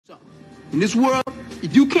In this world,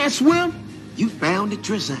 if you can't swim, you bound to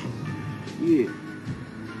drizzle. Yeah.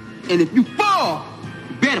 And if you fall,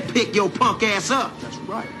 you better pick your punk ass up. That's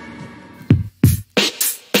right.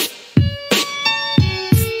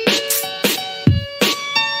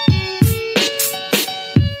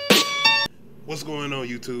 What's going on,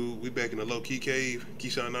 YouTube? We back in the Low Key Cave,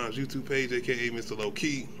 Keyshawn 9's YouTube page, aka Mr. Low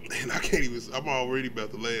Key. And I'm already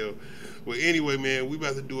about to laugh. But anyway, man, we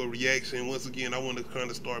about to do a reaction. Once again, I want to kind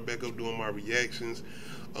of start back up doing my reactions.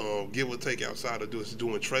 Give or take outside of just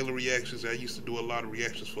doing trailer reactions. I used to do a lot of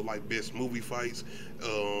reactions for like best movie fights,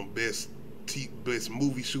 best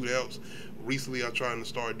movie shootouts. Recently, I'm trying to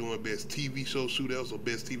start doing best TV show shootouts or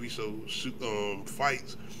best TV show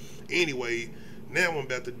fights. Anyway, now I'm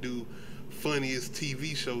about to do funniest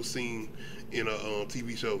TV show scene in a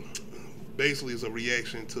TV show. Basically, it's a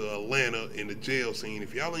reaction to Atlanta in the jail scene.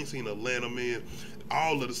 If y'all ain't seen Atlanta, man,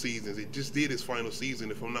 all of the seasons, it just did its final season,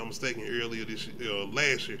 if I'm not mistaken, earlier this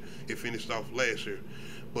last year. It finished off last year.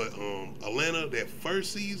 But Atlanta, that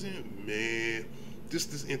first season, man,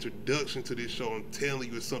 just this introduction to this show, I'm telling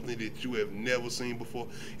you, it's something that you have never seen before.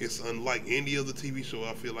 It's unlike any other TV show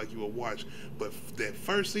I feel like you will watch. But that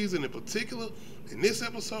first season in particular, in this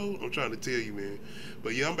episode, I'm trying to tell you, man.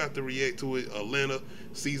 But yeah, I'm about to react to it. Atlanta,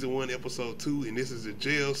 season 1, episode 2, and this is the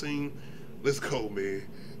jail scene. Let's go, man.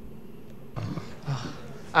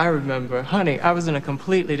 I remember. Honey, I was in a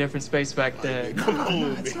completely different space back then. Come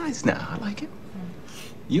on, man. It's nice now. I like it.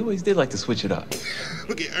 You always did like to switch it up.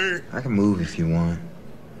 Look at her. I can move if you want.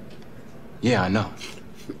 Yeah, I know.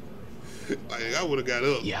 Like, I would have got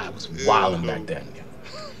up. Yeah, I was wilding back then.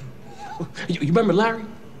 You remember Larry?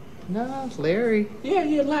 No, it's Larry.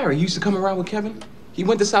 Yeah, Larry. He used to come around with Kevin. He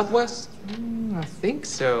went to Southwest? I think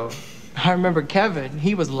so. I remember Kevin.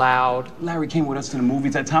 He was loud. Larry came with us to the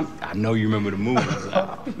movies that time. I know you remember the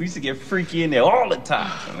movies. We used to get freaky in there all the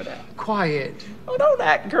time. Remember that? Quiet. Oh, don't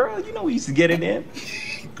act, girl. You know we used to get in there.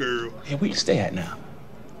 Girl. Hey, where you stay at now?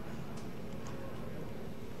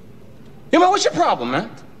 Hey, man, what's your problem, man?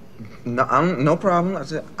 No problem. I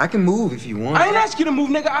said, I can move if you want. I ain't ask you to move,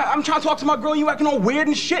 nigga. I'm trying to talk to my girl. You acting all weird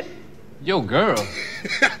and shit. Yo, girl.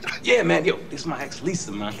 Yeah, man. Yo, this is my ex,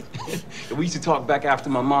 Lisa, man. We used to talk back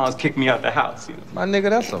after my mom's kicked me out the house, you know. My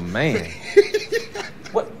nigga, that's a man.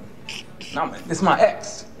 What? No, man, this is my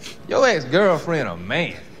ex. Your ex-girlfriend a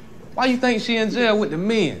man. Why you think she in jail with the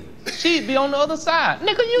men? She'd be on the other side.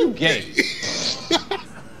 Nigga, you gay.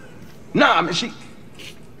 Nah, I mean, she...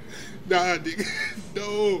 Nah, nigga.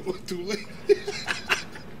 No, too late.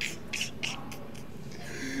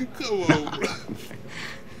 Come on, bro.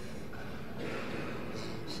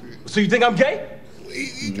 So you think I'm gay?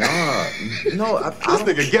 No, I This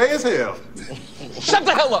nigga gay as hell. Shut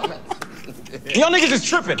the hell up, man. Y'all niggas is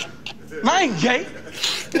tripping. I ain't gay.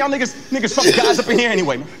 Y'all niggas fuck guys up in here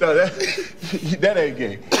anyway, man. No, that ain't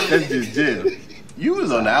gay. That's just jail. You was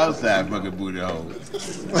on the outside fucking booty hole.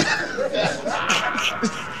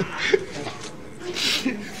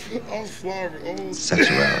 I'm sorry. Oh,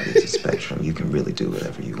 Sexuality is a spectrum. You can really do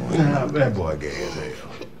whatever you want. Nah, that boy gay as hell.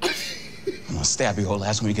 I'm gonna stab your whole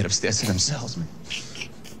ass when we get upstairs to themselves, man.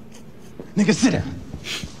 Nigga, sit down.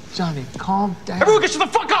 Johnny, calm down. Everyone get you the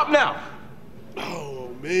fuck up now! oh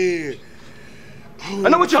man. Oh, I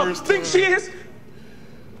know what y'all think she is,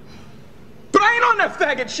 but I ain't on that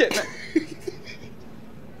faggot shit, man.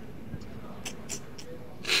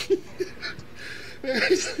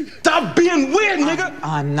 Stop being weird, nigga!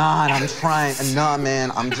 I'm not. I'm trying. No,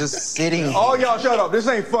 man. I'm just sitting here. All y'all shut up. This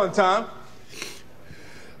ain't fun time.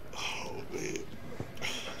 Oh man.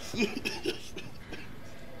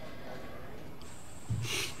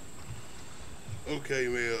 Okay,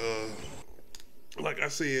 man. Like I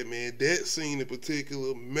said, man, that scene in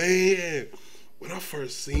particular, man. When I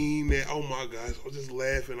first seen that, oh my gosh, I was just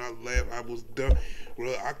laughing. I was done.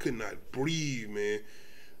 Bro, I could not breathe, man.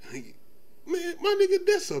 Man, my nigga,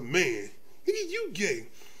 that's a man. Nigga, you gay.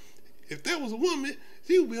 If that was a woman,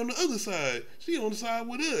 she would be on the other side. She on the side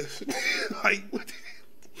with us. Like, what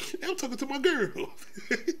the, I'm talking to my girl.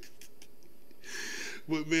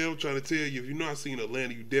 But man, I'm trying to tell you, if you've not seen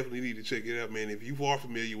Atlanta, you definitely need to check it out, man. If you are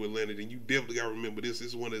familiar with Atlanta, then you definitely gotta remember this. This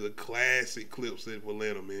is one of the classic clips of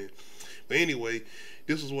Atlanta, man. But anyway,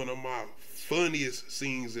 this was one of my funniest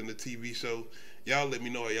scenes in the TV show. Y'all let me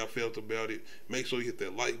know how y'all felt about it. Make sure you hit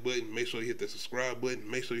that like button. Make sure you hit that subscribe button.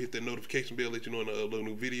 Make sure you hit that notification bell, let you know when I upload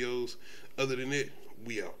new videos. Other than that,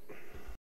 we out.